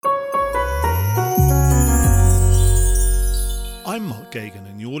I'm Mark Gagan,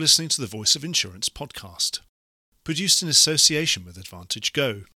 and you're listening to the Voice of Insurance podcast, produced in association with Advantage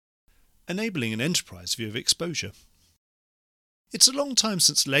Go, enabling an enterprise view of exposure. It's a long time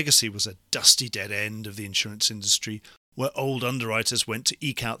since legacy was a dusty dead end of the insurance industry, where old underwriters went to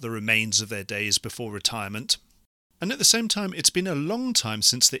eke out the remains of their days before retirement. And at the same time, it's been a long time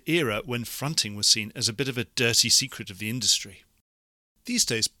since the era when fronting was seen as a bit of a dirty secret of the industry. These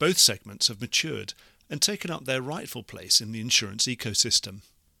days, both segments have matured and taken up their rightful place in the insurance ecosystem.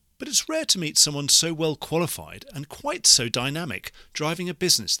 But it's rare to meet someone so well qualified and quite so dynamic, driving a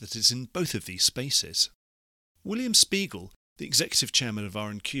business that is in both of these spaces. William Spiegel, the executive chairman of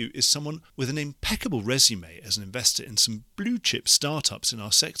R&Q, is someone with an impeccable resume as an investor in some blue-chip startups in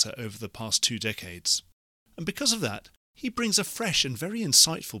our sector over the past 2 decades. And because of that, he brings a fresh and very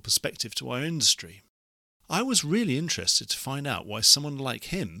insightful perspective to our industry. I was really interested to find out why someone like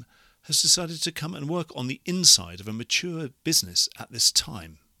him has decided to come and work on the inside of a mature business at this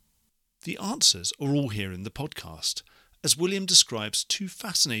time. The answers are all here in the podcast, as William describes 2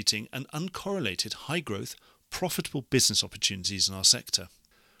 fascinating and uncorrelated high-growth, profitable business opportunities in our sector.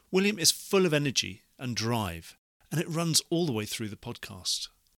 William is full of energy and drive, and it runs all the way through the podcast.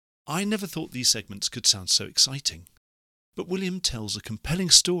 I never thought these segments could sound so exciting. But William tells a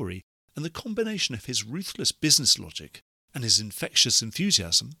compelling story, and the combination of his ruthless business logic and his infectious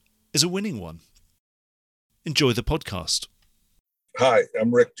enthusiasm is a winning one. Enjoy the podcast. Hi,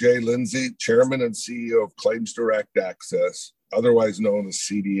 I'm Rick J. Lindsay, Chairman and CEO of Claims Direct Access, otherwise known as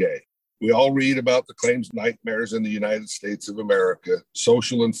CDA. We all read about the claims nightmares in the United States of America,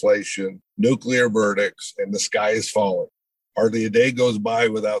 social inflation, nuclear verdicts, and the sky is falling. Hardly a day goes by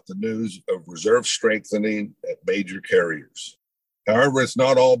without the news of reserve strengthening at major carriers. However, it's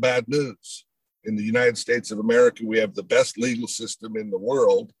not all bad news. In the United States of America, we have the best legal system in the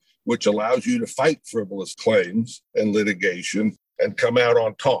world, which allows you to fight frivolous claims and litigation and come out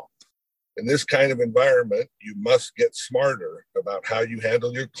on top. In this kind of environment, you must get smarter about how you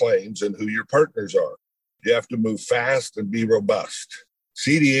handle your claims and who your partners are. You have to move fast and be robust.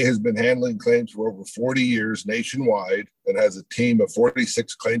 CDA has been handling claims for over 40 years nationwide and has a team of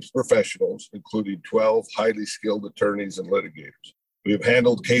 46 claims professionals, including 12 highly skilled attorneys and litigators. We have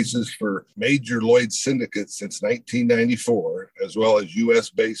handled cases for major Lloyd's syndicates since 1994, as well as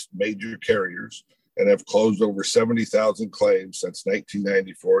U.S.-based major carriers, and have closed over 70,000 claims since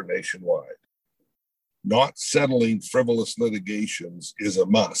 1994 nationwide. Not settling frivolous litigations is a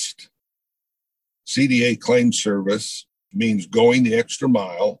must. CDA Claims Service means going the extra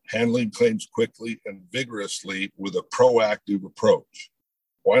mile, handling claims quickly and vigorously with a proactive approach.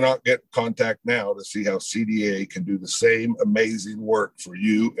 Why not get in contact now to see how CDA can do the same amazing work for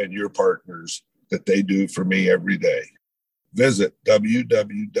you and your partners that they do for me every day? Visit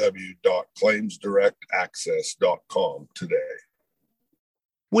www.claimsdirectaccess.com today.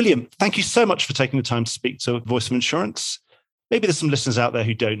 William, thank you so much for taking the time to speak to Voice of Insurance. Maybe there's some listeners out there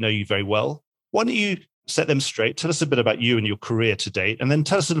who don't know you very well. Why don't you set them straight? Tell us a bit about you and your career to date, and then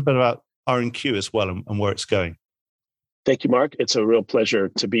tell us a little bit about R&Q as well and where it's going. Thank you, Mark. It's a real pleasure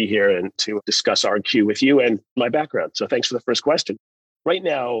to be here and to discuss R&Q with you and my background. So thanks for the first question. Right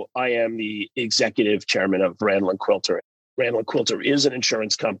now, I am the executive chairman of Randall & Quilter. Randall & Quilter is an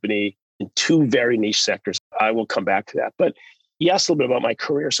insurance company in 2 very niche sectors. I will come back to that. But you asked a little bit about my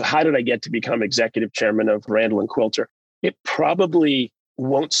career. So how did I get to become executive chairman of Randall & Quilter? It probably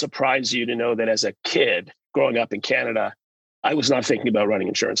won't surprise you to know that as a kid growing up in Canada, I was not thinking about running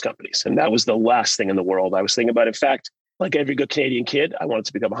insurance companies. And that was the last thing in the world I was thinking about. In fact, like every good Canadian kid, I wanted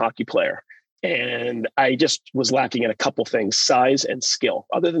to become a hockey player. And I just was lacking in a couple things, size and skill.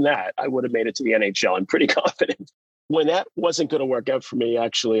 Other than that, I would have made it to the NHL. I'm pretty confident. When that wasn't going to work out for me,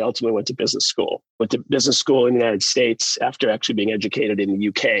 actually, ultimately went to business school. Went to business school in the United States after actually being educated in the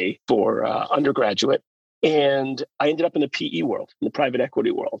UK for undergraduate. And I ended up in the PE world, in the private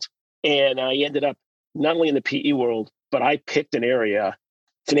equity world. And I ended up not only in the PE world, but I picked an area,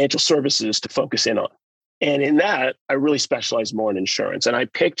 financial services, to focus in on. And in that, I really specialized more in insurance. And I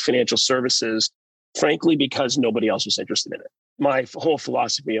picked financial services, frankly, because nobody else was interested in it. My whole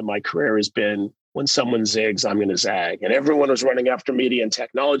philosophy of my career has been, when someone zigs, I'm going to zag. And everyone was running after media and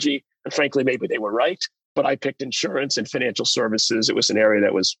technology. And frankly, maybe they were right. But I picked insurance and financial services. It was an area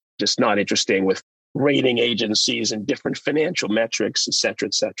that was just not interesting, with rating agencies and different financial metrics, et cetera,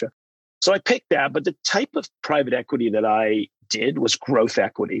 et cetera. So I picked that. But the type of private equity that I did was growth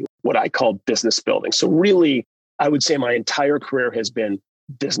equity, what I call business building. So really, I would say my entire career has been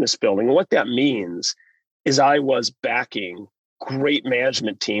business building. And what that means is I was backing great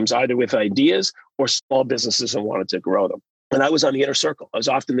management teams, either with ideas or small businesses, and wanted to grow them. And I was on the inner circle. I was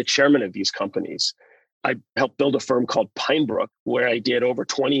often the chairman of these companies. I helped build a firm called Pinebrook, where I did over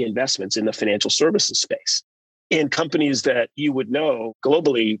 20 investments in the financial services space. In companies that you would know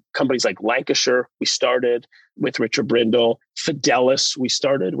globally, companies like Lancashire, we started with Richard Brindle. Fidelis, we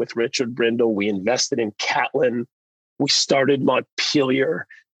started with Richard Brindle. We invested in Catlin. We started Montpelier.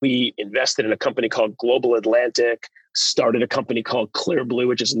 We invested in a company called Global Atlantic, started a company called Clear Blue,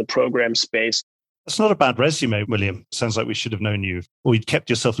 which is in the program space. That's not a bad resume, William. Sounds like we should have known you, or you'd kept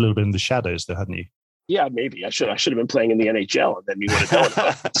yourself a little bit in the shadows there, hadn't you? Yeah, maybe I should have been playing in the NHL, and then we would have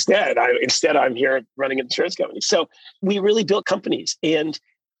known. But instead, I'm here running an insurance company. So we really built companies, and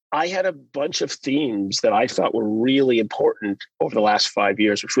I had a bunch of themes that I thought were really important over the last 5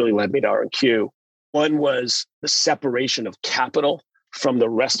 years, which really led me to R&Q. One was the separation of capital from the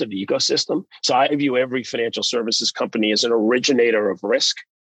rest of the ecosystem. So I view every financial services company as an originator of risk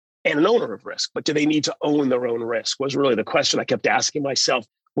and an owner of risk. But do they need to own their own risk was really the question I kept asking myself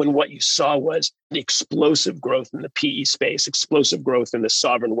when what you saw was the explosive growth in the PE space, explosive growth in the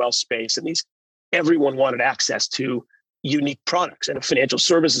sovereign wealth space. And everyone wanted access to unique products. And a financial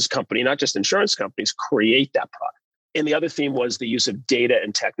services company, not just insurance companies, create that product. And the other theme was the use of data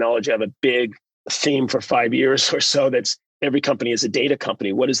and technology. I have a big theme for 5 years or so that's every company is a data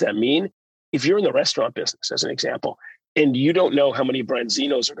company. What does that mean? If you're in the restaurant business, as an example, and you don't know how many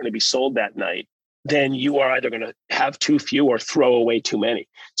Branzinos are going to be sold that night, then you are either going to have too few or throw away too many.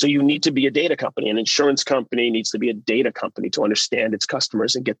 So you need to be a data company. An insurance company needs to be a data company to understand its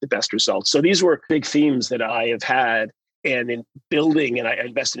customers and get the best results. So these were big themes that I have had. And in building, and I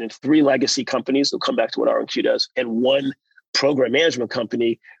invested in 3 legacy companies. We'll come back to what R&Q does, and 1 program management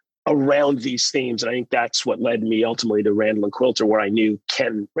company around these themes. And I think that's what led me ultimately to Randall and Quilter, where I knew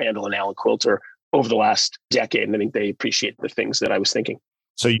Ken Randall and Alan Quilter over the last decade. And I think they appreciate the things that I was thinking.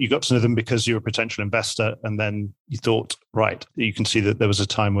 So you got to know them because you were a potential investor, and then you thought, right, you can see that there was a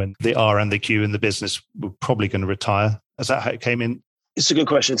time when the R and the Q in the business were probably going to retire. Is that how it came in? It's a good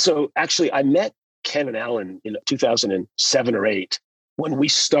question. So actually, I met Ken and Alan in 2007 or 8 when we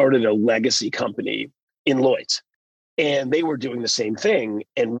started a legacy company in Lloyd's. And they were doing the same thing.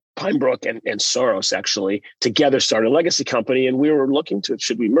 And Pinebrook and Soros actually together started a legacy company. And we were looking to,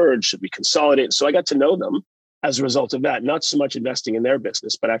 should we merge? Should we consolidate? So I got to know them as a result of that, not so much investing in their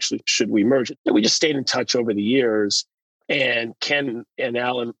business, but actually, should we merge it? And we just stayed in touch over the years. And Ken and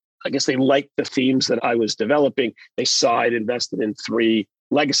Alan, I guess they liked the themes that I was developing. They saw I'd invested in 3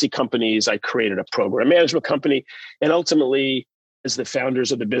 legacy companies. I created a program management company. And ultimately, as the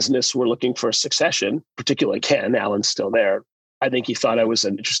founders of the business were looking for a succession, particularly Ken, Alan's still there. I think he thought I was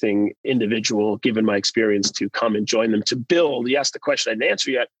an interesting individual, given my experience, to come and join them to build. He asked the question I didn't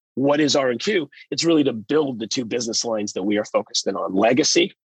answer yet. What is R&Q? It's really to build the 2 business lines that we are focused in on,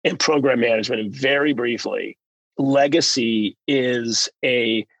 legacy and program management. And very briefly, legacy is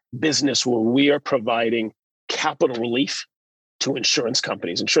a business where we are providing capital relief to insurance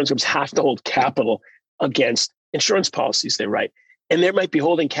companies. Insurance companies have to hold capital against insurance policies they write. And they might be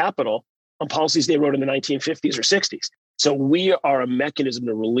holding capital on policies they wrote in the 1950s or 60s. So we are a mechanism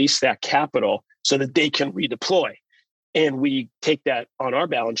to release that capital so that they can redeploy. And we take that on our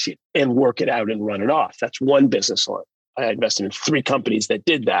balance sheet and work it out and run it off. That's one business line. I invested in 3 companies that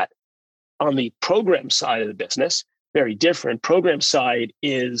did that. On the program side of the business, very different. Program side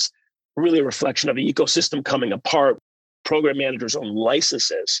is really a reflection of the ecosystem coming apart. Program managers own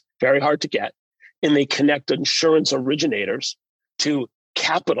licenses, very hard to get. And they connect insurance originators to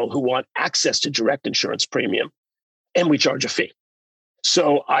capital who want access to direct insurance premium. And we charge a fee.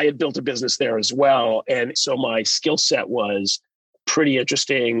 So I had built a business there as well. And so my skill set was pretty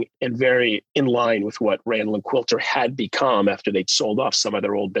interesting and very in line with what Randall and Quilter had become after they'd sold off some of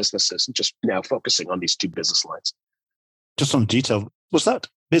their old businesses and just now focusing on these 2 business lines. Just on detail, was that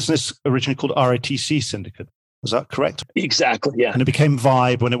business originally called RITC Syndicate? Was that correct? Exactly, yeah. And it became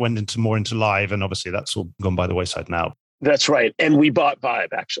Vibe when it went more into live. And obviously that's all gone by the wayside now. That's right. And we bought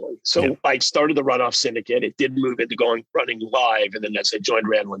Vibe, actually. So I started the runoff syndicate. It did move into running live. And then as I joined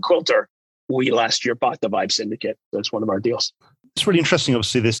Randall and Quilter, we last year bought the Vibe syndicate. That's one of our deals. It's really interesting,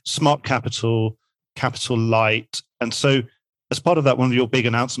 obviously, this smart capital, capital light. And so as part of that, one of your big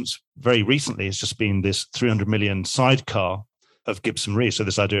announcements very recently has just been this 300 million sidecar of Gibson Re. So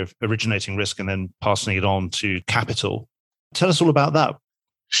this idea of originating risk and then passing it on to capital. Tell us all about that.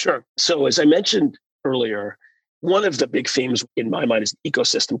 Sure. So as I mentioned earlier, one of the big themes in my mind is the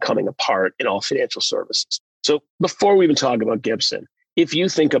ecosystem coming apart in all financial services. So before we even talk about Gibson, if you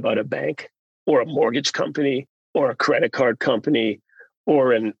think about a bank or a mortgage company or a credit card company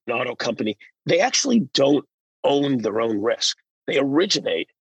or an auto company, they actually don't own their own risk. They originate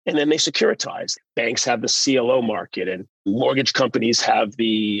and then they securitize. Banks have the CLO market, and mortgage companies have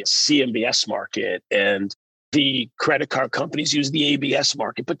the CMBS market, and the credit card companies use the ABS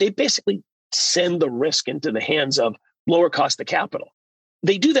market. But they basically send the risk into the hands of lower cost of capital.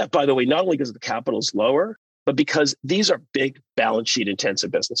 They do that, by the way, not only because the capital is lower, but because these are big balance sheet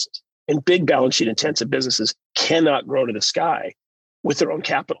intensive businesses. And big balance sheet intensive businesses cannot grow to the sky with their own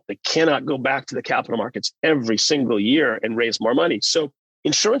capital. They cannot go back to the capital markets every single year and raise more money. So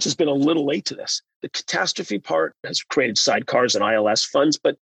insurance has been a little late to this. The catastrophe part has created sidecars and ILS funds,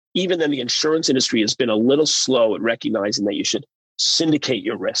 but even then the insurance industry has been a little slow at recognizing that you should syndicate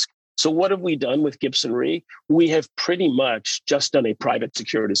your risk. So what have we done with Gibson Re? We have pretty much just done a private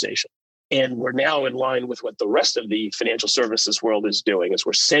securitization. And we're now in line with what the rest of the financial services world is doing, is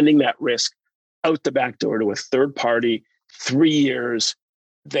we're sending that risk out the back door to a third party. 3 years,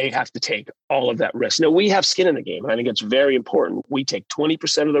 they have to take all of that risk. Now, we have skin in the game. I think it's very important. We take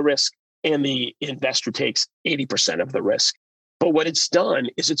 20% of the risk and the investor takes 80% of the risk. But what it's done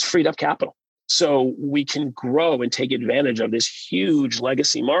is it's freed up capital. So we can grow and take advantage of this huge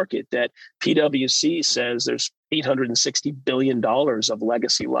legacy market that PwC says there's $860 billion of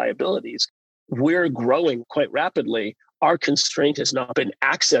legacy liabilities. We're growing quite rapidly. Our constraint has not been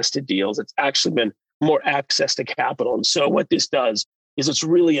access to deals. It's actually been more access to capital. And so what this does is it's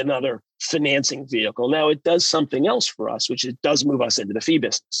really another financing vehicle. Now, it does something else for us, which it does move us into the fee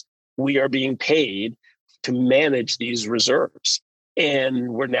business. We are being paid to manage these reserves.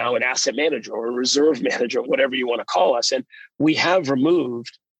 And we're now an asset manager or a reserve manager, whatever you want to call us. And we have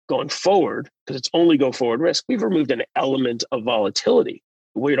removed, going forward, because it's only go forward risk, we've removed an element of volatility.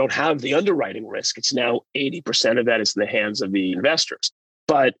 We don't have the underwriting risk. It's now 80% of that is in the hands of the investors.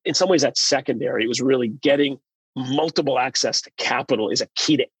 But in some ways, that's secondary. It was really getting multiple access to capital is a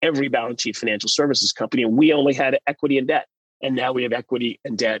key to every balance sheet financial services company. And we only had equity and debt. And now we have equity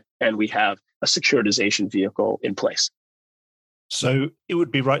and debt, and we have a securitization vehicle in place. So it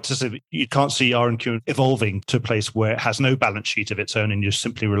would be right to say that you can't see R&Q evolving to a place where it has no balance sheet of its own and you're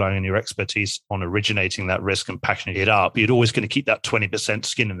simply relying on your expertise on originating that risk and packaging it up. You're always going to keep that 20%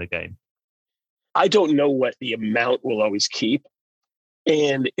 skin in the game. I don't know what the amount will always keep.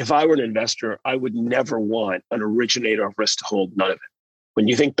 And if I were an investor, I would never want an originator of risk to hold none of it. When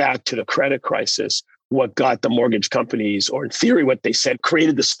you think back to the credit crisis, what got the mortgage companies, or in theory, what they said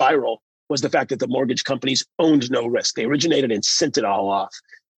created the spiral, was the fact that the mortgage companies owned no risk. They originated and sent it all off.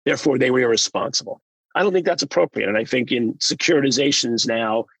 Therefore, they were irresponsible. I don't think that's appropriate. And I think in securitizations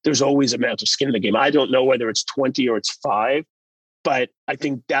now, there's always amount of skin in the game. I don't know whether it's 20 or it's 5, but I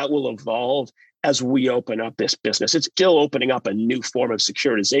think that will evolve as we open up this business. It's still opening up a new form of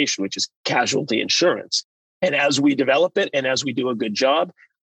securitization, which is casualty insurance. And as we develop it and as we do a good job,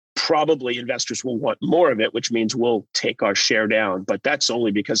 probably investors will want more of it, which means we'll take our share down. But that's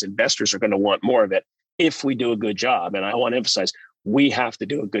only because investors are going to want more of it if we do a good job. And I want to emphasize, we have to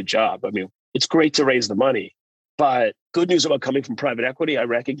do a good job. I mean, it's great to raise the money, but good news about coming from private equity, I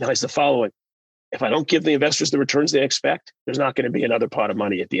recognize the following. If I don't give the investors the returns they expect, there's not going to be another pot of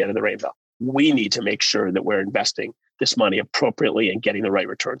money at the end of the rainbow. We need to make sure that we're investing this money appropriately and getting the right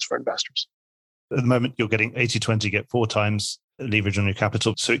returns for investors. At the moment, you're getting 80-20, get 4 times leverage on your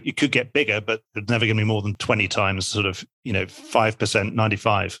capital. So you could get bigger, but it's never going to be more than 20 times sort of, 5%,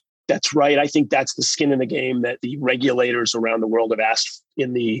 95. That's right. I think that's the skin in the game that the regulators around the world have asked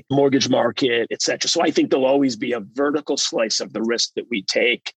in the mortgage market, et cetera. So I think there'll always be a vertical slice of the risk that we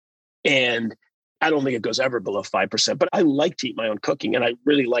take. And I don't think it goes ever below 5%, but I like to eat my own cooking and I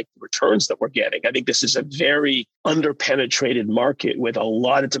really like the returns that we're getting. I think this is a very underpenetrated market with a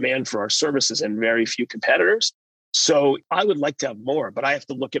lot of demand for our services and very few competitors. So I would like to have more, but I have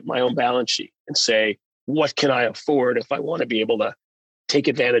to look at my own balance sheet and say, what can I afford if I want to be able to take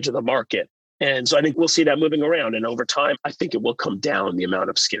advantage of the market? And so I think we'll see that moving around. And over time, I think it will come down the amount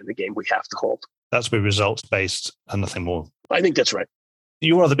of skin in the game we have to hold. That's be results-based and nothing more. I think that's right.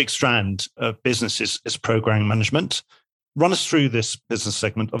 Your other big strand of business is program management. Run us through this business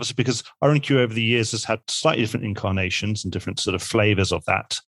segment, obviously, because R&Q over the years has had slightly different incarnations and different sort of flavors of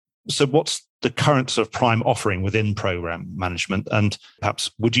that. So what's the current sort of prime offering within program management? And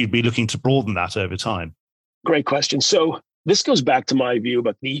perhaps would you be looking to broaden that over time? Great question. So this goes back to my view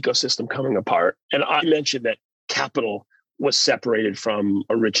about the ecosystem coming apart. And I mentioned that capital was separated from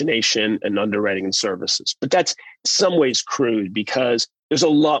origination and underwriting and services. But that's in some ways crude because there's a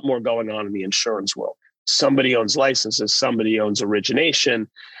lot more going on in the insurance world. Somebody owns licenses, somebody owns origination.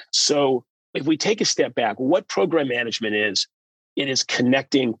 So if we take a step back, what program management is, it is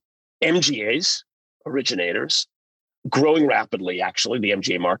connecting MGAs, originators, growing rapidly, actually, the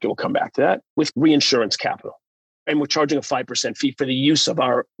MGA market, will come back to that, with reinsurance capital. And we're charging a 5% fee for the use of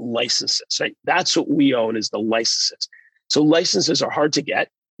our licenses, right? That's what we own is the licenses. So licenses are hard to get.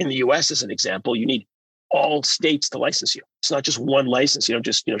 In the US, as an example, you need all states to license you. It's not just one license. You don't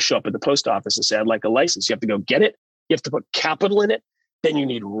just show up at the post office and say, I'd like a license. You have to go get it. You have to put capital in it. Then you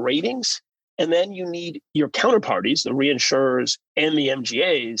need ratings. And then you need your counterparties, the reinsurers and the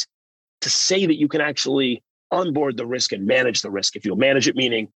MGAs, to say that you can actually onboard the risk and manage the risk. If you'll manage it,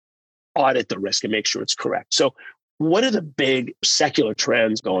 meaning audit the risk and make sure it's correct. So what are the big secular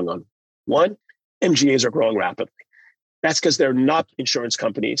trends going on? One, MGAs are growing rapidly. That's because they're not insurance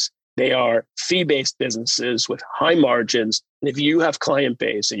companies. They are fee-based businesses with high margins. And if you have client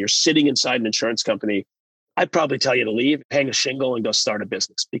base and you're sitting inside an insurance company, I'd probably tell you to leave, hang a shingle, and go start a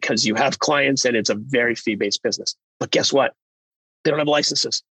business because you have clients and it's a very fee-based business. But guess what? They don't have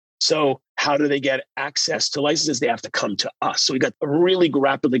licenses. So how do they get access to licenses? They have to come to us. So we got a really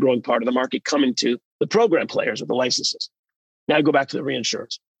rapidly growing part of the market coming to the program players with the licenses. Now I go back to the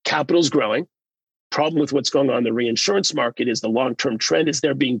reinsurers. Capital's growing. Problem with what's going on in the reinsurance market is the long-term trend is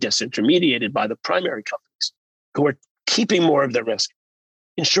they're being disintermediated by the primary companies who are keeping more of their risk.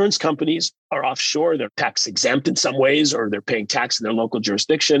 Insurance companies are offshore. They're tax exempt in some ways, or they're paying tax in their local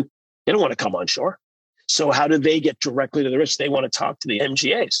jurisdiction. They don't want to come onshore. So how do they get directly to the risk? They want to talk to the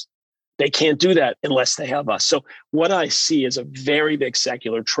MGAs. They can't do that unless they have us. So what I see is a very big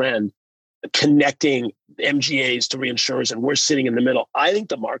secular trend connecting MGAs to reinsurers, and we're sitting in the middle. I think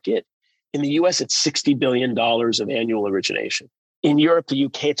the market in the US, it's $60 billion of annual origination. In Europe, the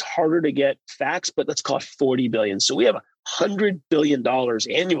UK, it's harder to get facts, but let's call it 40 billion. So we have $100 billion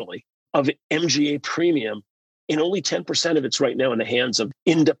annually of MGA premium, and only 10% of it's right now in the hands of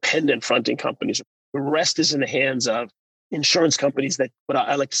independent fronting companies. The rest is in the hands of insurance companies that, what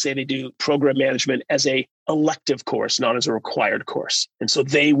I like to say, they do program management as a elective course, not as a required course. And so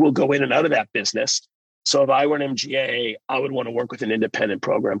they will go in and out of that business. So if I were an MGA, I would want to work with an independent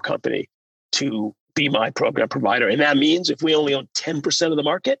program company to be my program provider. And that means if we only own 10% of the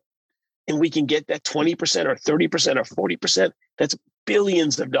market and we can get that 20% or 30% or 40%, that's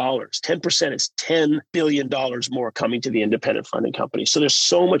billions of dollars. 10% is $10 billion more coming to the independent funding company. So there's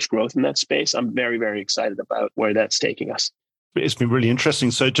so much growth in that space. I'm very, very excited about where that's taking us. It's been really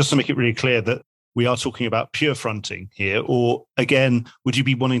interesting. So just to make it really clear that we are talking about pure fronting here, or again, would you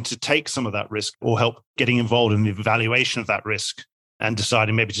be wanting to take some of that risk or help getting involved in the evaluation of that risk and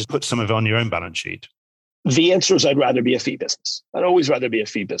deciding maybe just put some of it on your own balance sheet? The answer is I'd rather be a fee business. I'd always rather be a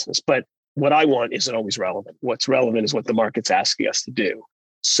fee business, but what I want isn't always relevant. What's relevant is what the market's asking us to do.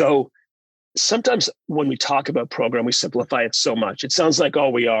 So sometimes when we talk about program, we simplify it so much. It sounds like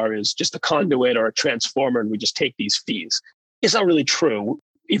all we are is just a conduit or a transformer and we just take these fees. It's not really true.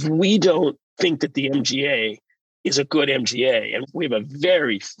 If we don't think that the MGA is a good MGA, and we have a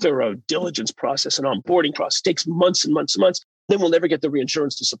very thorough diligence process and onboarding process, it takes months and months and months, then we'll never get the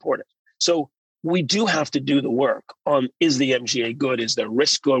reinsurance to support it. So we do have to do the work on, is the MGA good? Is their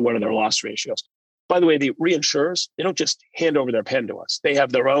risk good? What are their loss ratios? By the way, the reinsurers, they don't just hand over their pen to us. They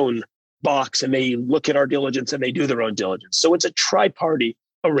have their own box and they look at our diligence and they do their own diligence. So it's a tri-party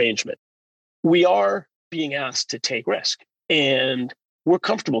arrangement. We are being asked to take risk and we're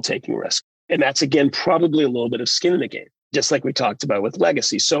comfortable taking risk. And that's, again, probably a little bit of skin in the game, just like we talked about with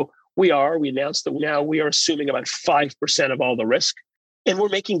legacy. So we announced that now we are assuming about 5% of all the risk, and we're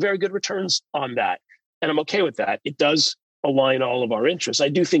making very good returns on that. And I'm okay with that. It does align all of our interests. I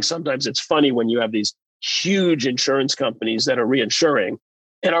do think sometimes it's funny when you have these huge insurance companies that are reinsuring,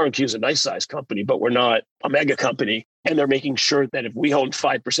 and R&Q is a nice size company, but we're not a mega company. And they're making sure that if we own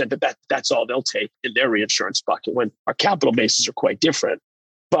 5%, that's all they'll take in their reinsurance bucket when our capital bases are quite different.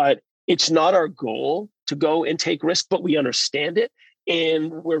 But it's not our goal to go and take risk, but we understand it.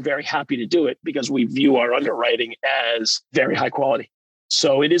 And we're very happy to do it because we view our underwriting as very high quality.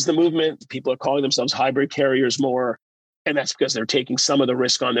 So it is the movement. People are calling themselves hybrid carriers more. And that's because they're taking some of the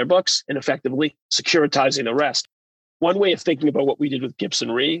risk on their books and effectively securitizing the rest. One way of thinking about what we did with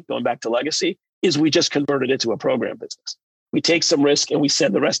Gibson Re, going back to legacy, is we just converted it to a program business. We take some risk and we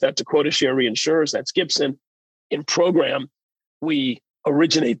send the rest out to quota share reinsurers. That's Gibson. In program, we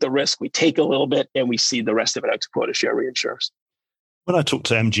originate the risk, we take a little bit, and we cede the rest of it out to quota share reinsurers. When I talk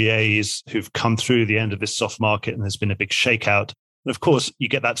to MGAs who've come through the end of this soft market and there's been a big shakeout, and of course, you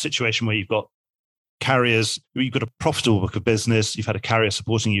get that situation where you've got carriers, you've got a profitable book of business, you've had a carrier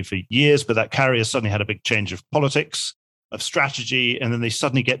supporting you for years, but that carrier suddenly had a big change of politics, of strategy, and then they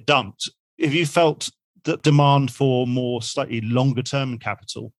suddenly get dumped. Have you felt the demand for more slightly longer term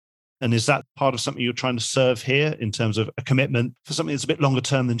capital? And is that part of something you're trying to serve here in terms of a commitment for something that's a bit longer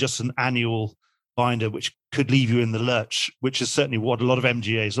term than just an annual binder, which could leave you in the lurch, which is certainly what a lot of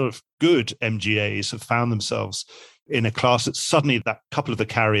MGAs, a lot of good MGAs have found themselves in a class that suddenly that couple of the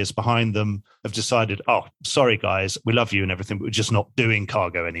carriers behind them have decided, oh, sorry, guys, we love you and everything, but we're just not doing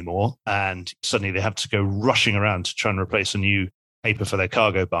cargo anymore. And suddenly they have to go rushing around to try and replace a new paper for their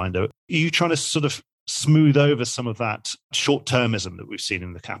cargo binder. Are you trying to sort of smooth over some of that short-termism that we've seen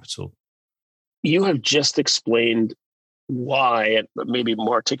in the capital? You have just explained why, maybe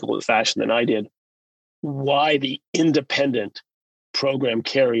more articulate fashion than I did, why the independent program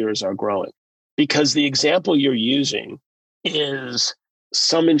carriers are growing. Because the example you're using is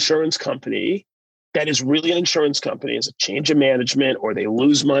some insurance company that is really an insurance company, is a change of management, or they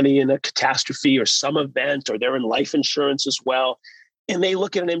lose money in a catastrophe or some event, or they're in life insurance as well. And they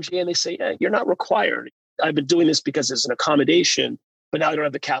look at an MGA and they say, yeah, you're not required. I've been doing this because it's an accommodation, but now I don't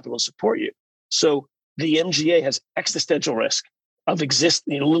have the capital to support you. So the MGA has existential risk of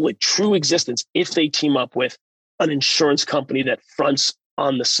literally true existence if they team up with an insurance company that fronts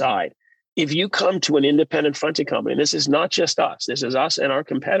on the side. If you come to an independent fronting company, and this is not just us, this is us and our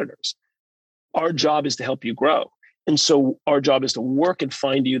competitors, our job is to help you grow. And so our job is to work and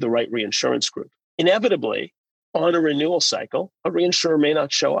find you the right reinsurance group. Inevitably, on a renewal cycle, a reinsurer may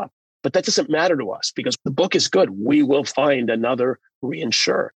not show up, but that doesn't matter to us because the book is good. We will find another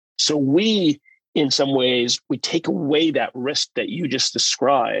reinsurer. So we, in some ways, we take away that risk that you just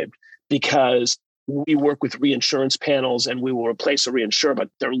described because we work with reinsurance panels and we will replace a reinsurer, but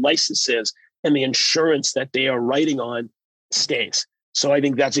their licenses and the insurance that they are writing on stays. So I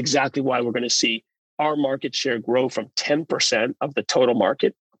think that's exactly why we're going to see our market share grow from 10% of the total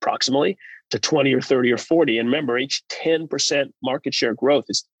market, approximately, to 20 or 30 or 40. And remember, each 10% market share growth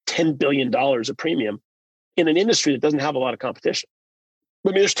is $10 billion of premium in an industry that doesn't have a lot of competition. I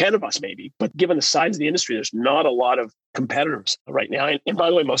mean, there's 10 of us maybe, but given the size of the industry, there's not a lot of competitors right now. And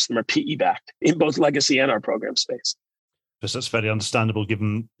by the way, most of them are PE backed in both legacy and our program space. Because that's fairly understandable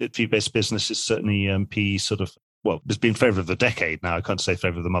given that fee-based business is certainly PE sort of, well, it's been favour of the decade now. I can't say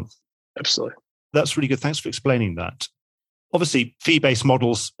favour of the month. Absolutely. That's really good. Thanks for explaining that. Obviously, fee-based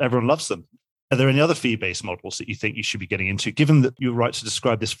models, everyone loves them. Are there any other fee-based models that you think you should be getting into, given that you're right to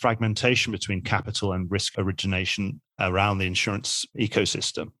describe this fragmentation between capital and risk origination around the insurance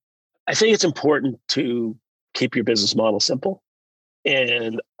ecosystem? I think it's important to keep your business model simple.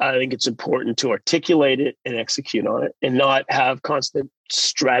 And I think it's important to articulate it and execute on it and not have constant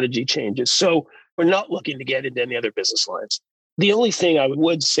strategy changes. So we're not looking to get into any other business lines. The only thing I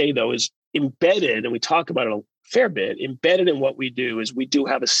would say, though, is embedded, and we talk about it a fair bit, embedded in what we do is we do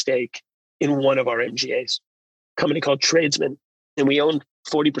have a stake in one of our MGAs, a company called Tradesman, and we own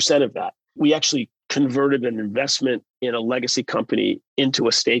 40% of that. We actually converted an investment in a legacy company into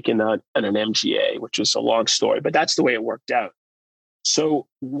a stake in an MGA, which was a long story, but that's the way it worked out. So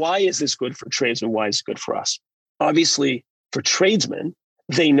why is this good for Tradesman? Why is it good for us? Obviously, for Tradesman,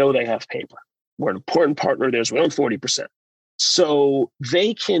 they know they have paper. We're an important partner of theirs. We own 40%. So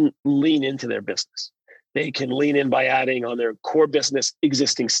they can lean into their business. They can lean in by adding on their core business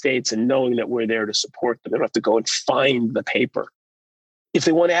existing states and knowing that we're there to support them. They don't have to go and find the paper. If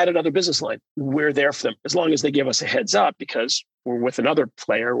they want to add another business line, we're there for them as long as they give us a heads up because we're with another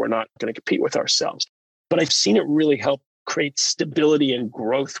player. We're not going to compete with ourselves. But I've seen it really help create stability and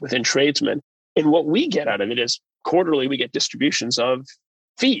growth within Tradesmen. And what we get out of it is quarterly, we get distributions of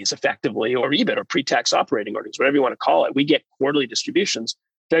fees effectively, or EBIT or pre-tax operating earnings, whatever you want to call it. We get quarterly distributions,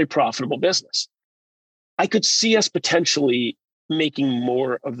 very profitable business. I could see us potentially making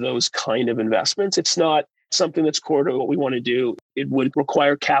more of those kind of investments. It's not something that's core to what we want to do. It would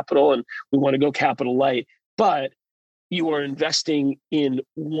require capital and we want to go capital light, but you are investing in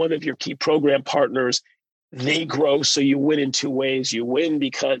one of your key program partners. They grow, so you win in two ways. You win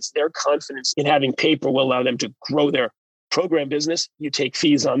because their confidence in having paper will allow them to grow their program business. You take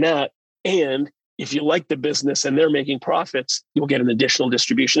fees on that. And if you like the business and they're making profits, you'll get an additional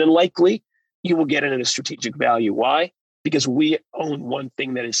distribution. And likely you will get it at a strategic value. Why? Because we own one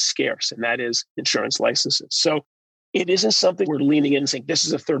thing that is scarce, and that is insurance licenses. So it isn't something we're leaning in and saying, this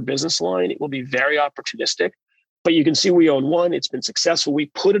is a third business line. It will be very opportunistic. But you can see we own one. It's been successful. We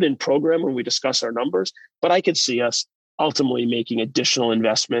put it in program when we discuss our numbers. But I could see us ultimately making additional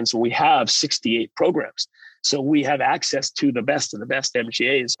investments. We have 68 programs. So we have access to the best of the best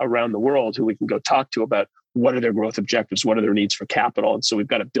MGAs around the world who we can go talk to about what are their growth objectives, what are their needs for capital. And so we've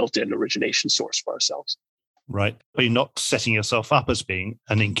got a built-in origination source for ourselves. Right. But you're not setting yourself up as being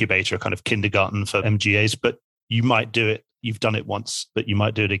an incubator, a kind of kindergarten for MGAs, but you might do it. You've done it once, but you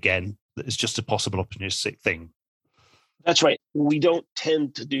might do it again. It's just a possible opportunistic thing. That's right. We don't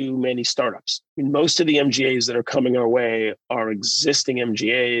tend to do many startups. I mean, most of the MGAs that are coming our way are existing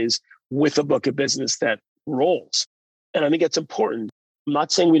MGAs with a book of business that rolls. And I think it's important. I'm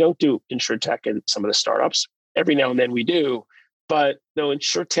not saying we don't do insurtech and some of the startups. Every now and then we do. But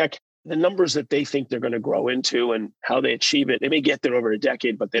insurtech, the numbers that they think they're going to grow into and how they achieve it, they may get there over a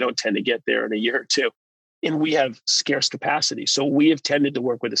decade, but they don't tend to get there in a year or two. And we have scarce capacity. So we have tended to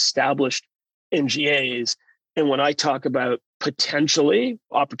work with established MGAs. And when I talk about potentially,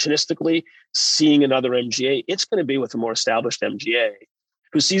 opportunistically seeing another MGA, it's going to be with a more established MGA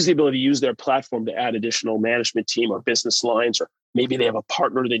who sees the ability to use their platform to add additional management team or business lines, or maybe they have a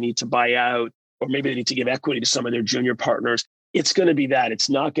partner they need to buy out, or maybe they need to give equity to some of their junior partners. It's going to be that. It's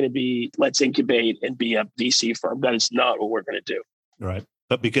not going to be, let's incubate and be a VC firm. That is not what we're going to do. Right.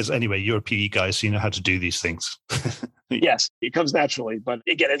 But because anyway, you're a PE guy, so you know how to do these things. Yes, it comes naturally. But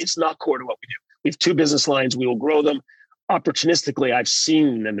again, it's not core to what we do. We have two business lines. We will grow them. Opportunistically, I've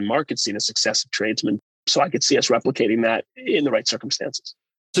seen, and the market's seen, a success of tradesmen. So I could see us replicating that in the right circumstances.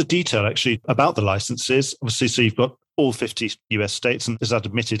 The detail actually about the licenses, obviously, so you've got all 50 US states, and is that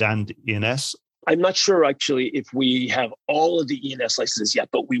admitted and ENS? I'm not sure actually if we have all of the ENS licenses yet,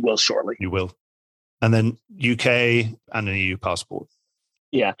 but we will shortly. You will. And then UK and an EU passport.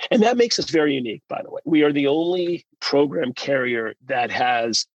 Yeah. And that makes us very unique, by the way. We are the only program carrier that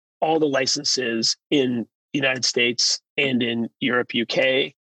has all the licenses in the United States and in Europe,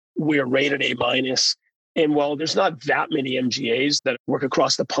 UK. We're rated A-. And while there's not that many MGAs that work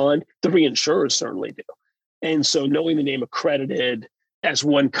across the pond, the reinsurers certainly do. And so knowing the name accredited as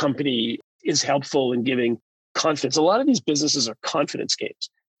one company is helpful in giving confidence. A lot of these businesses are confidence games.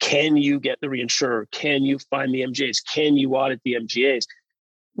 Can you get the reinsurer? Can you find the MGAs? Can you audit the MGAs?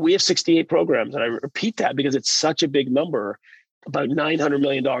 We have 68 programs. And I repeat that because it's such a big number, about $900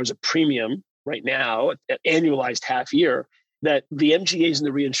 million of premium right now, at annualized half year, that the MGAs and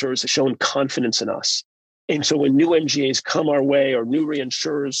the reinsurers have shown confidence in us. And so when new MGAs come our way or new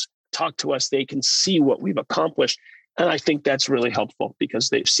reinsurers talk to us, they can see what we've accomplished. And I think that's really helpful because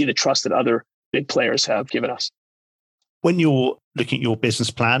they see the trust that other big players have given us. When you're looking at your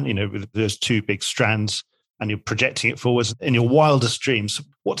business plan, with those two big strands and you're projecting it forwards in your wildest dreams,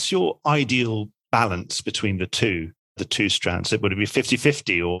 what's your ideal balance between the two strands? Would it be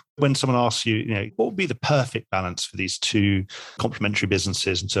 50-50? Or when someone asks you, what would be the perfect balance for these two complementary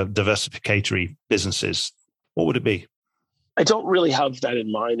businesses and so diversificatory businesses? What would it be? I don't really have that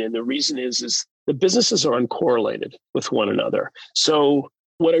in mind. And the reason is the businesses are uncorrelated with one another. So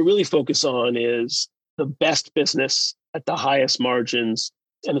what I really focus on is the best business at the highest margins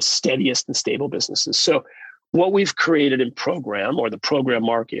and the steadiest and stable businesses. So what we've created in program or the program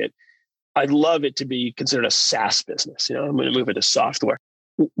market, I'd love it to be considered a SaaS business. I'm going to move it to software.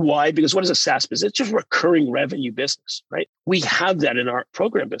 Why? Because what is a SaaS business? It's just recurring revenue business, right? We have that in our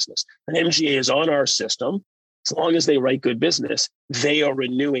program business. An MGA is on our system. As long as they write good business, they are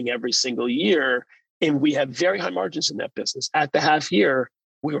renewing every single year. And we have very high margins in that business. At the half year,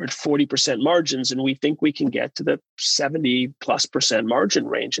 we were at 40% margins, and we think we can get to the 70+% margin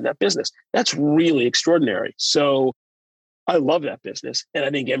range in that business. That's really extraordinary. So I love that business. And I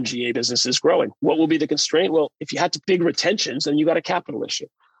think MGA business is growing. What will be the constraint? Well, if you had to big retentions, then you got a capital issue.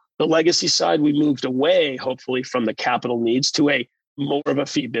 The legacy side, we moved away, hopefully, from the capital needs to a more of a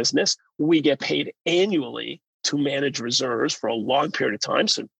fee business. We get paid annually to manage reserves for a long period of time.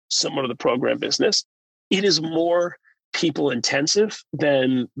 So similar to the program business, it is more people intensive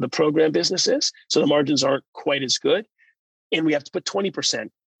than the program business is. So the margins aren't quite as good. And we have to put 20%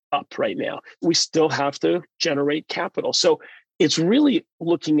 up right now. We still have to generate capital. So it's really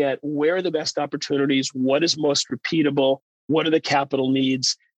looking at where are the best opportunities, what is most repeatable, what are the capital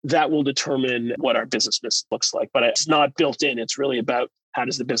needs. That will determine what our business looks like. But it's not built in. It's really about how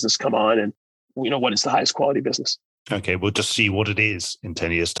does the business come on and what is the highest quality business. Okay, we'll just see what it is in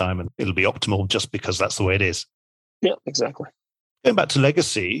 10 years' time, and it'll be optimal just because that's the way it is. Yeah, exactly. Going back to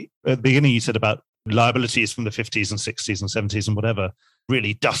legacy, at the beginning you said about liabilities from the 50s and 60s and 70s and whatever,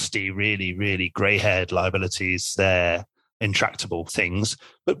 really dusty, really, really grey-haired liabilities, they're intractable things.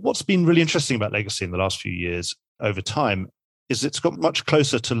 But what's been really interesting about legacy in the last few years over time is it's got much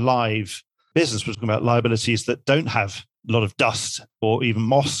closer to live business. We're talking about liabilities that don't have a lot of dust or even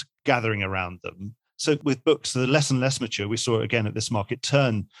moss gathering around them. So with books that are less and less mature, we saw it again at this market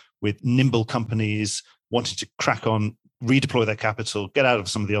turn with nimble companies wanting to crack on, redeploy their capital, get out of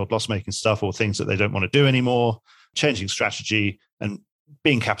some of the old loss-making stuff or things that they don't want to do anymore, changing strategy and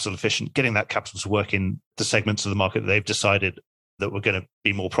being capital efficient, getting that capital to work in the segments of the market that they've decided that were going to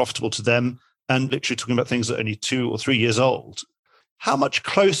be more profitable to them, and literally talking about things that are only 2 or 3 years old. How much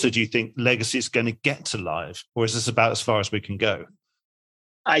closer do you think legacy is going to get to live, or is this about as far as we can go?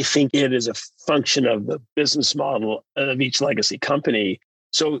 I think it is a function of the business model of each legacy company.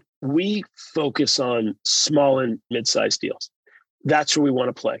 So we focus on small and mid-sized deals. That's where we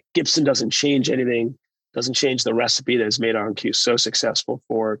want to play. Gibson doesn't change anything, doesn't change the recipe that has made R&Q so successful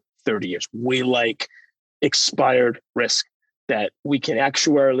for 30 years. We like expired risk that we can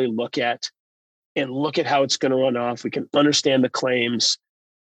actuarially look at and look at how it's going to run off. We can understand the claims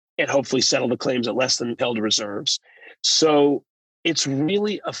and hopefully settle the claims at less than held reserves. So it's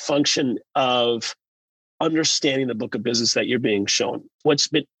really a function of understanding the book of business that you're being shown. What's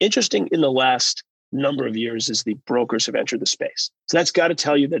been interesting in the last number of years is the brokers have entered the space. So that's got to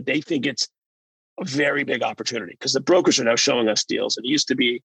tell you that they think it's a very big opportunity because the brokers are now showing us deals. And it used to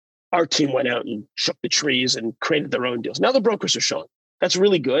be our team went out and shook the trees and created their own deals. Now the brokers are showing. That's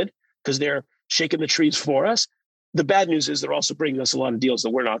really good because they're shaking the trees for us. The bad news is they're also bringing us a lot of deals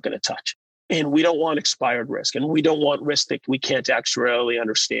that we're not going to touch. And we don't want expired risk. And we don't want risk that we can't actuarially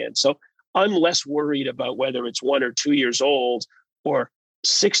understand. So I'm less worried about whether it's 1 or 2 years old or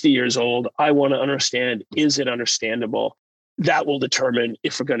 60 years old. I want to understand, is it understandable? That will determine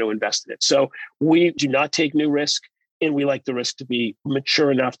if we're going to invest in it. So we do not take new risk, and we like the risk to be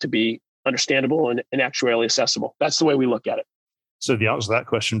mature enough to be understandable and actuarially accessible. That's the way we look at it. So the answer to that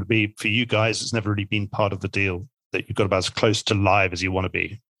question would be, for you guys, it's never really been part of the deal, that you've got about as close to live as you want to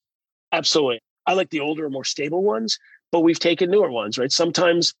be. Absolutely. I like the older, more stable ones, but we've taken newer ones, right?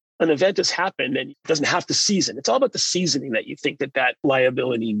 Sometimes an event has happened and it doesn't have to season. It's all about the seasoning that you think that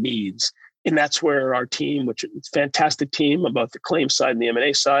liability needs. And that's where our team, which is a fantastic team on both the claims side and the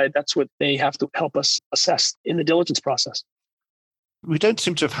M&A side, that's what they have to help us assess in the diligence process. We don't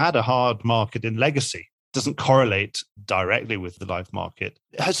seem to have had a hard market in legacy. It doesn't correlate directly with the live market.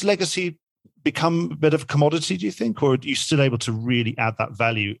 Has legacy become a bit of a commodity, do you think? Or are you still able to really add that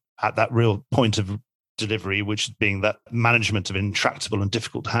value at that real point of delivery, which being that management of intractable and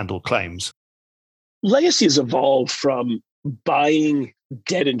difficult to handle claims? Legacy has evolved from buying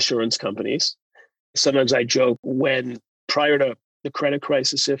dead insurance companies. Sometimes I joke when prior to the credit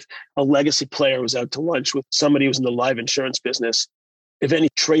crisis, if a legacy player was out to lunch with somebody who's in the live insurance business, if any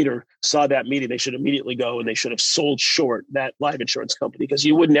trader saw that meeting, they should immediately go and they should have sold short that live insurance company because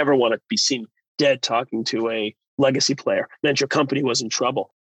you would never want to be seen dead talking to a legacy player. It meant your company was in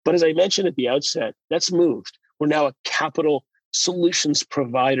trouble. But as I mentioned at the outset, that's moved. We're now a capital solutions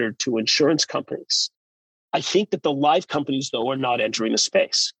provider to insurance companies. I think that the live companies, though, are not entering the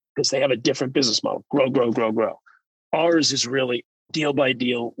space because they have a different business model. Grow, grow, grow, grow. Ours is really deal by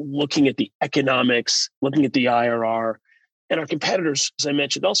deal, looking at the economics, looking at the IRR. And our competitors, as I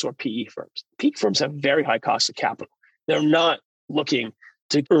mentioned, also are PE firms. PE firms have very high costs of capital. They're not looking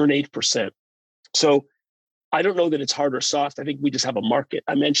to earn 8%. So I don't know that it's hard or soft. I think we just have a market.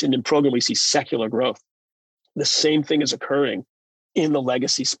 I mentioned in program, we see secular growth. The same thing is occurring in the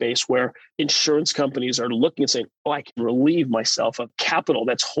legacy space where insurance companies are looking and saying, oh, I can relieve myself of capital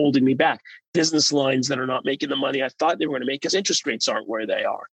that's holding me back. Business lines that are not making the money I thought they were going to make because interest rates aren't where they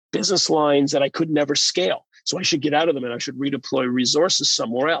are. Business lines that I could never scale. So I should get out of them and I should redeploy resources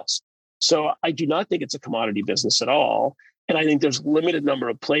somewhere else. So I do not think it's a commodity business at all. And I think there's a limited number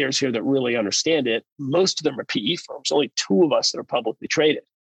of players here that really understand it. Most of them are PE firms, only 2 of us that are publicly traded.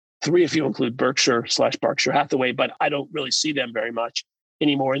 3 if you include Berkshire/Berkshire Hathaway, but I don't really see them very much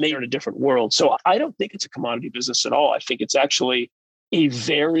anymore. And they are in a different world. So I don't think it's a commodity business at all. I think it's actually a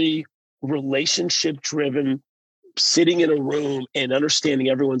very relationship-driven, sitting in a room and understanding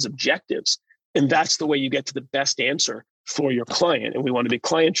everyone's objectives. And that's the way you get to the best answer for your client. And we want to be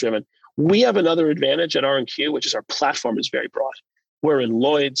client-driven. We have another advantage at R&Q, which is our platform is very broad. We're in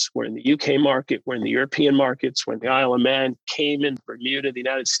Lloyd's, we're in the UK market, we're in the European markets, we're in the Isle of Man, Cayman, Bermuda, the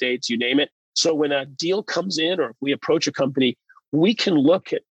United States, you name it. So when a deal comes in or if we approach a company, we can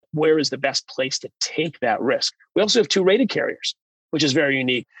look at where is the best place to take that risk. We also have 2 rated carriers, which is very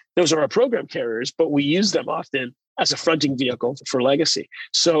unique. Those are our program carriers, but we use them often as a fronting vehicle for legacy.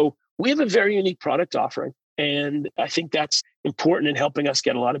 So we have a very unique product offering. And I think that's important in helping us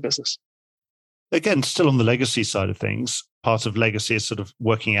get a lot of business. Again, still on the legacy side of things, part of legacy is sort of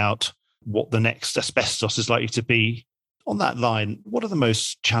working out what the next asbestos is likely to be. On that line, what are the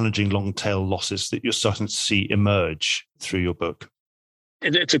most challenging long tail losses that you're starting to see emerge through your book?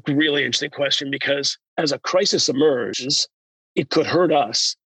 It's a really interesting question because as a crisis emerges, it could hurt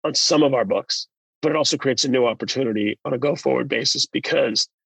us on some of our books, but it also creates a new opportunity on a go-forward basis because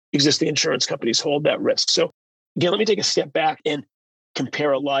existing insurance companies hold that risk. So again, let me take a step back and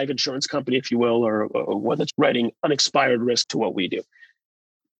compare a live insurance company, if you will, or one that's writing unexpired risk to what we do.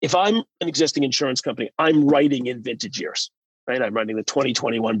 If I'm an existing insurance company, I'm writing in vintage years, right? I'm writing the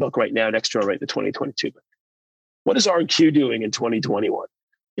 2021 book right now. Next year, I'll write the 2022 book. What is R&Q doing in 2021?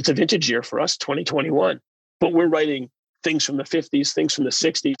 It's a vintage year for us, 2021, but we're writing things from the 50s, things from the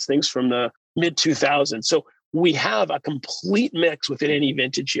 60s, things from the mid 2000s. So we have a complete mix within any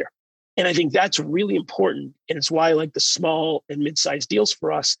vintage year. And I think that's really important. And it's why I like the small and mid-sized deals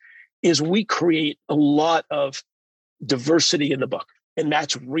for us is we create a lot of diversity in the book. And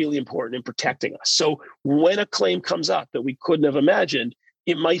that's really important in protecting us. So when a claim comes up that we couldn't have imagined,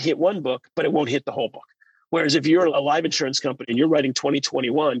 it might hit one book, but it won't hit the whole book. Whereas if you're a life insurance company and you're writing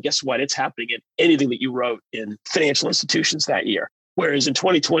 2021, guess what? It's happening in anything that you wrote in financial institutions that year. Whereas in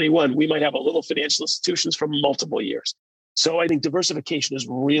 2021, we might have a little financial institutions from multiple years. So I think diversification is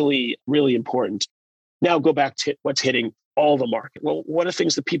really, really important. Now go back to what's hitting all the market. Well, what are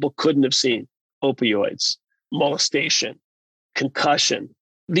things that people couldn't have seen? Opioids, molestation, concussion.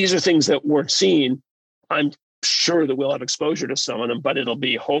 These are things that weren't seen. I'm sure that we'll have exposure to some of them, but it'll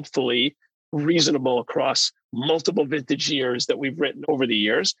be hopefully reasonable across multiple vintage years that we've written over the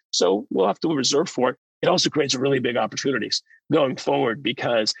years. So we'll have to reserve for it. It also creates really big opportunities going forward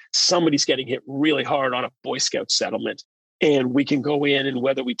because somebody's getting hit really hard on a Boy Scout settlement. And we can go in and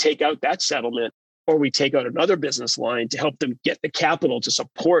whether we take out that settlement or we take out another business line to help them get the capital to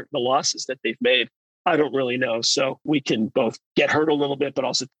support the losses that they've made, I don't really know. So we can both get hurt a little bit, but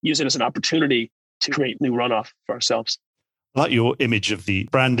also use it as an opportunity to create new runoff for ourselves. I like your image of the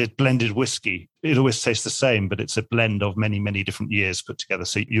blended whiskey. It always tastes the same, but it's a blend of many, many different years put together.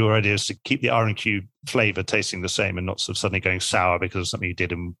 So your idea is to keep the R&Q flavor tasting the same and not sort of suddenly going sour because of something you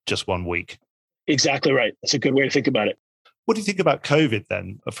did in just 1 week. Exactly right. That's a good way to think about it. What do you think about COVID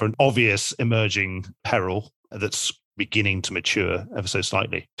then, for an obvious emerging peril that's beginning to mature ever so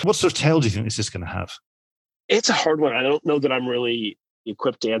slightly? What sort of tail do you think this is going to have? It's a hard one. I don't know that I'm really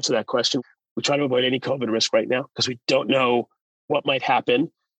equipped to answer that question. We try to avoid any COVID risk right now because we don't know what might happen.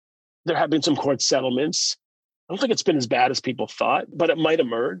 There have been some court settlements. I don't think it's been as bad as people thought, but it might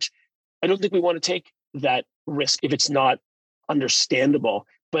emerge. I don't think we want to take that risk if it's not understandable.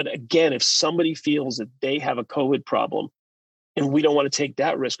 But again, if somebody feels that they have a COVID problem and we don't want to take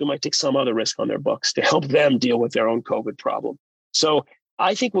that risk, we might take some other risk on their books to help them deal with their own COVID problem. So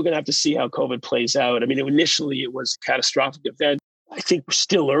I think we're going to have to see how COVID plays out. I mean, initially it was a catastrophic event. I think we're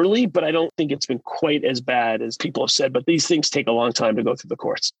still early, but I don't think it's been quite as bad as people have said. But these things take a long time to go through the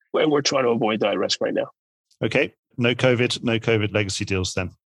courts. And we're trying to avoid that risk right now. Okay. No COVID legacy deals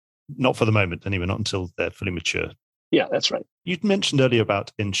then. Not for the moment, anyway, not until they're fully mature. Yeah, that's right. You mentioned earlier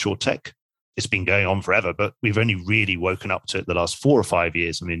about insurtech. It's been going on forever, but we've only really woken up to it the last 4 or 5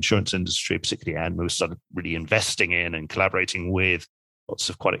 years in the insurance industry, particularly, and we've started really investing in and collaborating with lots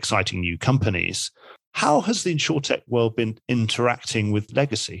of quite exciting new companies. How has the insurtech world been interacting with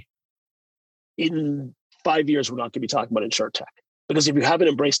legacy? In 5 years, we're not going to be talking about insurtech because if you haven't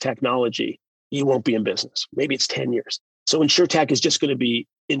embraced technology, you won't be in business. Maybe it's 10 years. So insurtech is just going to be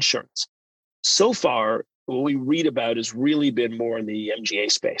insurance. So far, what we read about has really been more in the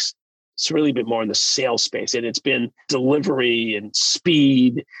MGA space. It's really been more in the sales space. And it's been delivery and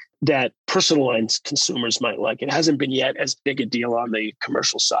speed that personal lines consumers might like. It hasn't been yet as big a deal on the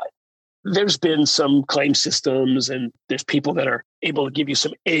commercial side. There's been some claim systems and there's people that are able to give you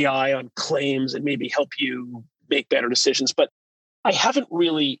some AI on claims and maybe help you make better decisions. But I haven't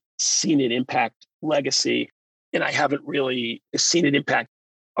really seen it impact legacy, and I haven't really seen it impact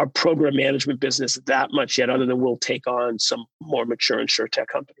our program management business that much yet, other than we'll take on some more mature insurtech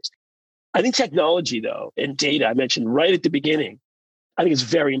companies. I think technology, though, and data, I mentioned right at the beginning, I think it's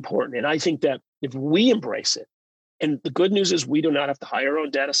very important. And I think that if we embrace it, and the good news is we do not have to hire our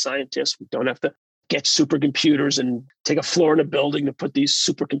own data scientists. We don't have to get supercomputers and take a floor in a building to put these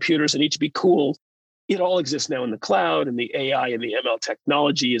supercomputers that need to be cooled. It all exists now in the cloud, and the AI and the ML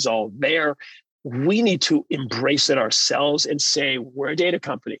technology is all there. We need to embrace it ourselves and say, we're a data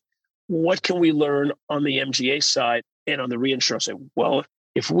company. What can we learn on the MGA side and on the reinsurance side? Well,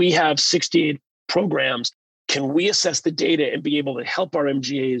 if we have 68 programs, can we assess the data and be able to help our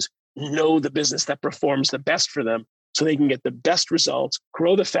MGAs know the business that performs the best for them so they can get the best results,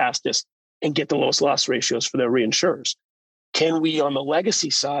 grow the fastest, and get the lowest loss ratios for their reinsurers? Can we, on the legacy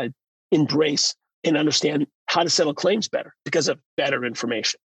side, embrace and understand how to settle claims better because of better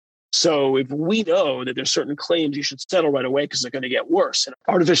information? So if we know that there's certain claims you should settle right away because they're going to get worse, and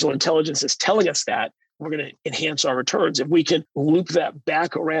artificial intelligence is telling us that, we're going to enhance our returns. If we can loop that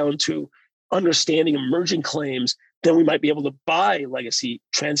back around to understanding emerging claims, then we might be able to buy legacy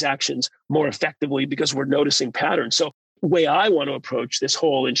transactions more effectively because we're noticing patterns. So the way I want to approach this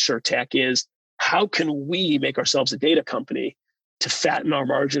whole insurtech is, how can we make ourselves a data company to fatten our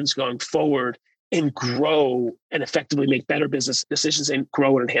margins going forward and grow and effectively make better business decisions and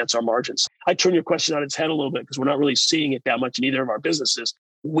grow and enhance our margins? I turn your question on its head a little bit because we're not really seeing it that much in either of our businesses.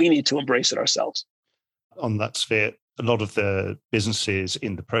 We need to embrace it ourselves. On that sphere, a lot of the businesses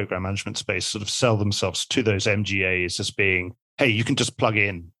in the program management space sort of sell themselves to those MGAs as being, hey, you can just plug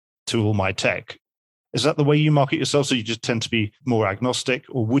in to all my tech. Is that the way you market yourself? So you just tend to be more agnostic?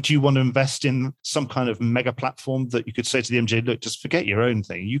 Or would you want to invest in some kind of mega platform that you could say to the MGA, look, just forget your own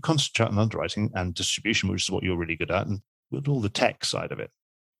thing. You concentrate on underwriting and distribution, which is what you're really good at, and with all the tech side of it?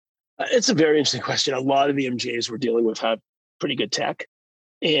 It's a very interesting question. A lot of the MGAs we're dealing with have pretty good tech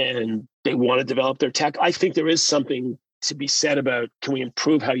and they want to develop their tech. I think there is something to be said about, can we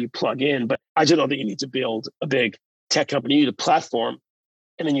improve how you plug in? But I just don't think you need to build a big tech company. You need a platform,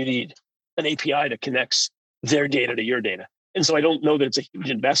 and then you need an API that connects their data to your data. And so I don't know that it's a huge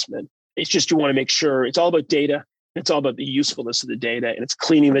investment. It's just you want to make sure it's all about data. It's all about the usefulness of the data, and it's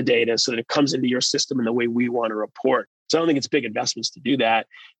cleaning the data so that it comes into your system in the way we want to report. So I don't think it's big investments to do that.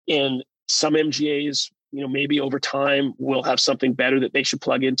 And some MGAs, maybe over time will have something better that they should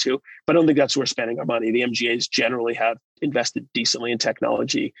plug into, but I don't think that's where we're spending our money. The MGAs generally have invested decently in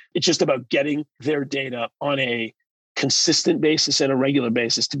technology. It's just about getting their data on a consistent basis and a regular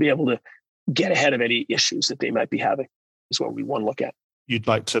basis to be able to get ahead of any issues that they might be having is what we want to look at. You'd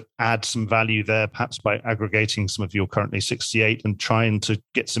like to add some value there, perhaps by aggregating some of your currently 68 and trying to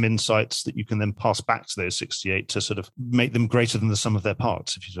get some insights that you can then pass back to those 68 to sort of make them greater than the sum of their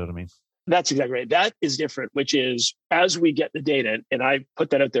parts, if you know what I mean. That's exactly right. That is different, which is as we get the data, and I put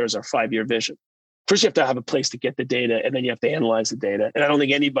that out there as our 5-year vision. First, you have to have a place to get the data, and then you have to analyze the data. And I don't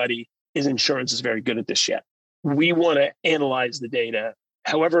think anybody in insurance is very good at this yet. We want to analyze the data,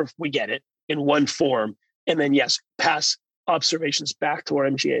 however we get it, in one form, and then, yes, pass observations back to our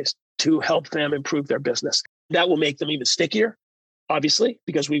MGAs to help them improve their business. That will make them even stickier, obviously,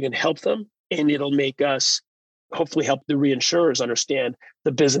 because we can help them, and it'll make us hopefully help the reinsurers understand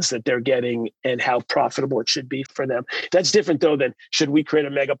the business that they're getting and how profitable it should be for them. That's different, though, than should we create a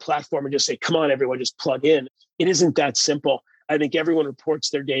mega platform and just say, come on, everyone, just plug in. It isn't that simple. I think everyone reports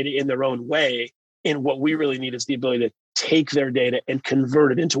their data in their own way. And what we really need is the ability to take their data and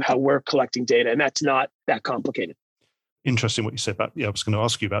convert it into how we're collecting data. And that's not that complicated. Interesting what you said about, I was going to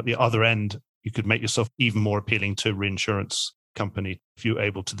ask you about the other end. You could make yourself even more appealing to a reinsurance company if you're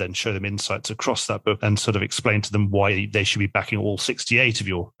able to then show them insights across that book and sort of explain to them why they should be backing all 68 of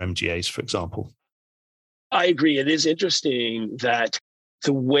your MGAs, for example. I agree. It is interesting that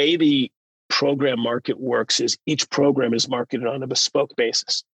the way the program market works is each program is marketed on a bespoke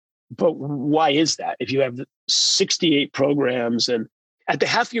basis. But why is that? If you have 68 programs, and at the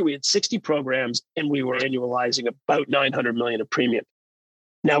half year, we had 60 programs and we were annualizing about $900 million of premium.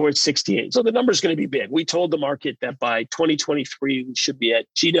 Now we're at 68. So the number is going to be big. We told the market that by 2023, we should be at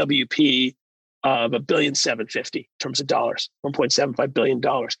GWP of $1.75 billion in terms of dollars, $1.75 billion.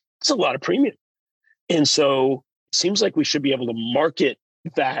 It's a lot of premium. And so it seems like we should be able to market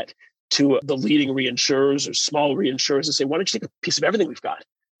that to the leading reinsurers or small reinsurers and say, why don't you take a piece of everything we've got,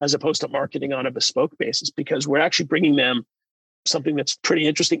 as opposed to marketing on a bespoke basis, because we're actually bringing them something that's pretty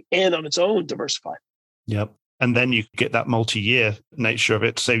interesting and on its own diversified. Yep. And then you get that multi-year nature of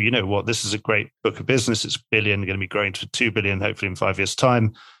it. So, you know what, this is a great book of business. It's $1 billion, going to be growing to $2 billion, hopefully in 5 years'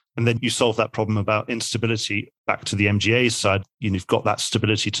 time. And then you solve that problem about instability back to the MGA's side. You've got that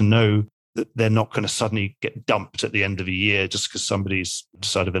stability to know that they're not going to suddenly get dumped at the end of a year just because somebody's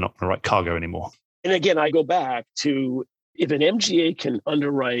decided they're not going to write cargo anymore. And again, I go back to, if an MGA can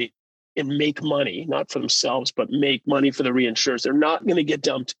underwrite and make money, not for themselves, but make money for the reinsurers, they're not going to get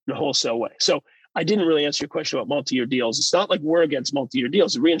dumped in a wholesale way. So I didn't really answer your question about multi-year deals. It's not like we're against multi-year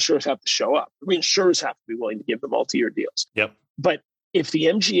deals. The reinsurers have to show up. The reinsurers have to be willing to give the multi-year deals. Yep. But if the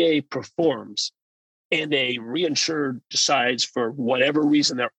MGA performs and a reinsurer decides for whatever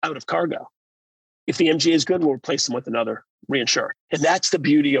reason they're out of cargo, if the MGA is good, we'll replace them with another reinsurer. And that's the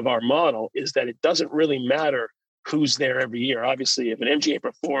beauty of our model, is that it doesn't really matter who's there every year. Obviously, if an MGA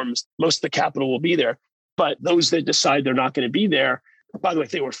performs, most of the capital will be there. But those that decide they're not going to be there, by the way,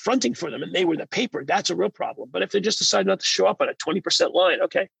 if they were fronting for them and they were the paper, that's a real problem. But if they just decide not to show up on a 20% line,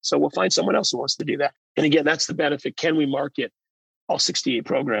 okay, so we'll find someone else who wants to do that. And again, that's the benefit. Can we market all 68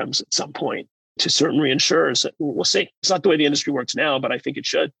 programs at some point to certain reinsurers? We'll see. It's not the way the industry works now, but I think it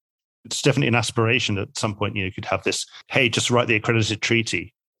should. It's definitely an aspiration that at some point, you could have this, hey, just write the accredited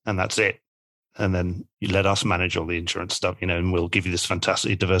treaty and that's it. And then you let us manage all the insurance stuff, and we'll give you this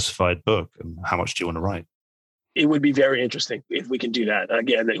fantastically diversified book. And how much do you want to write? It would be very interesting if we can do that.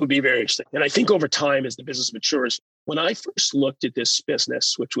 Again, it would be very interesting. And I think over time, as the business matures, when I first looked at this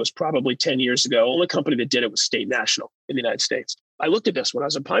business, which was probably 10 years ago, the only company that did it was State National in the United States. I looked at this when I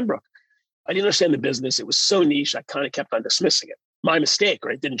was in Pine Brook. I didn't understand the business. It was so niche. I kind of kept on dismissing it. My mistake,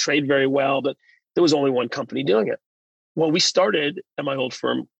 right? It didn't trade very well, but there was only one company doing it. Well, we started at my old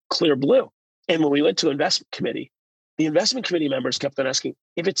firm, Clear Blue. And when we went to investment committee, the investment committee members kept on asking,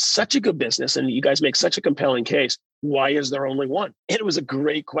 if it's such a good business and you guys make such a compelling case, why is there only one? And it was a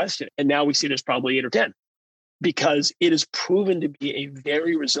great question. And now we see there's probably 8 or 10 because it has proven to be a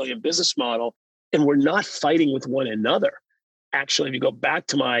very resilient business model. And we're not fighting with one another. Actually, if you go back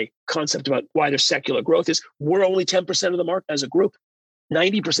to my concept about why there's secular growth is we're only 10% of the market as a group.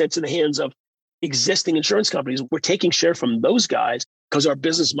 90% is in the hands of existing insurance companies. We're taking share from those guys because our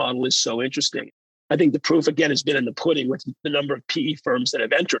business model is so interesting. I think the proof, again, has been in the pudding with the number of PE firms that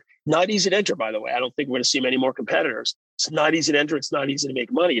have entered. Not easy to enter, by the way. I don't think we're going to see many more competitors. It's not easy to enter. It's not easy to make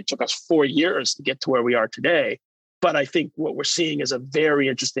money. It took us 4 years to get to where we are today. But I think what we're seeing is a very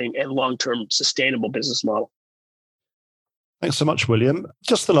interesting and long-term sustainable business model. Thanks so much, William.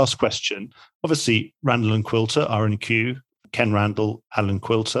 Just the last question. Obviously, Randall and Quilter are in queue. Ken Randall, Alan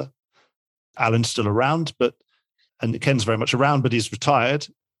Quilter. Alan's still around, and Ken's very much around, but he's retired.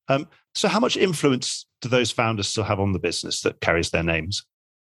 So how much influence do those founders still have on the business that carries their names?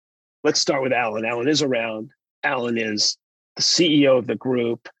 Let's start with Alan. Alan is around. Alan is the CEO of the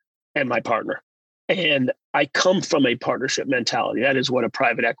group and my partner. And I come from a partnership mentality. That is what a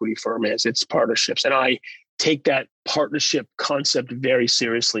private equity firm is. It's partnerships. And I take that partnership concept very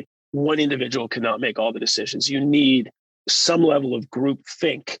seriously. One individual cannot make all the decisions. You need some level of group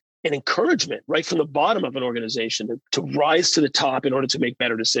think and encouragement right from the bottom of an organization to rise to the top in order to make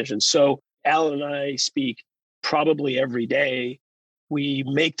better decisions. So Alan and I speak probably every day. We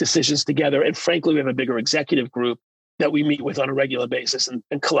make decisions together. And frankly, we have a bigger executive group that we meet with on a regular basis and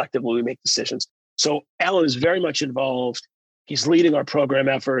collectively we make decisions. So Alan is very much involved. He's leading our program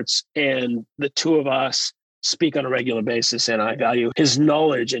efforts and the two of us speak on a regular basis. And I value his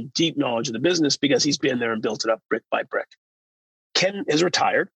knowledge and deep knowledge of the business because he's been there and built it up brick by brick. Ken is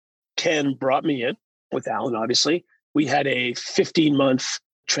retired. Ken brought me in with Alan, obviously. We had a 15-month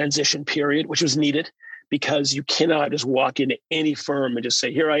transition period, which was needed because you cannot just walk into any firm and just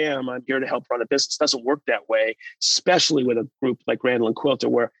say, here I am, I'm here to help run a business. It doesn't work that way, especially with a group like Randall and Quilter,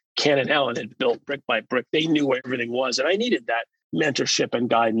 where Ken and Alan had built brick by brick. They knew where everything was. And I needed that mentorship and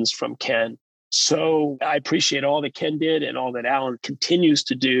guidance from Ken. So I appreciate all that Ken did and all that Alan continues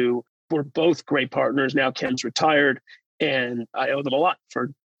to do. We're both great partners. Now Ken's retired, and I owe them a lot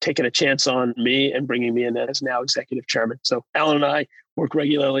for taking a chance on me and bringing me in as now executive chairman. So Alan and I work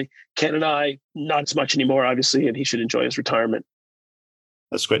regularly. Ken and I, not as much anymore, obviously, and he should enjoy his retirement.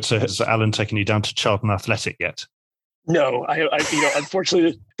 That's great. So has Alan taken you down to Charlton Athletic yet? No, I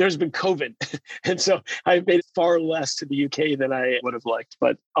unfortunately, there's been COVID. And so I've made it far less to the UK than I would have liked,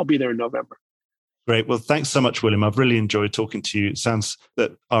 but I'll be there in November. Great. Well, thanks so much, William. I've really enjoyed talking to you. It sounds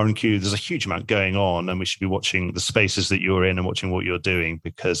that R&Q, there's a huge amount going on, and we should be watching the spaces that you're in and watching what you're doing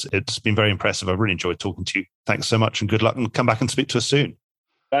because it's been very impressive. I've really enjoyed talking to you. Thanks so much and good luck, and come back and speak to us soon.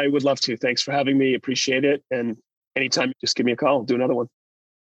 I would love to. Thanks for having me. Appreciate it. And anytime, just give me a call. I'll do another one.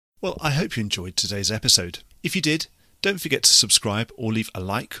 Well, I hope you enjoyed today's episode. If you did, don't forget to subscribe or leave a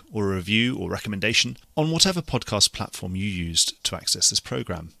like or a review or recommendation on whatever podcast platform you used to access this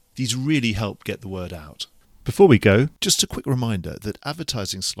program. These really help get the word out. Before we go, just a quick reminder that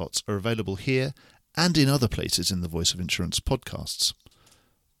advertising slots are available here and in other places in the Voice of Insurance podcasts.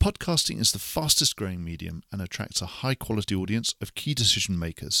 Podcasting is the fastest growing medium and attracts a high quality audience of key decision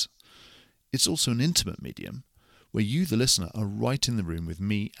makers. It's also an intimate medium where you, the listener, are right in the room with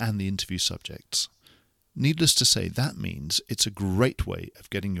me and the interview subjects. Needless to say, that means it's a great way of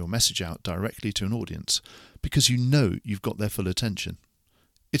getting your message out directly to an audience because you know you've got their full attention.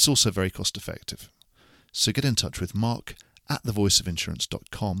 It's also very cost effective. So get in touch with Mark at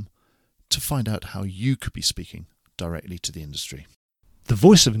thevoiceofinsurance.com to find out how you could be speaking directly to the industry. The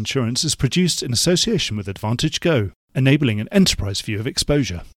Voice of Insurance is produced in association with Advantage Go, enabling an enterprise view of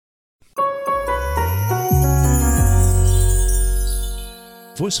exposure.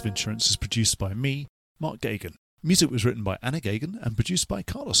 Voice of Insurance is produced by me, Mark Gagan. Music was written by Anna Gagan and produced by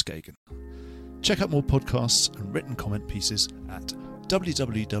Carlos Gagan. Check out more podcasts and written comment pieces at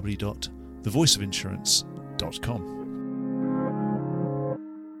www.thevoiceofinsurance.com.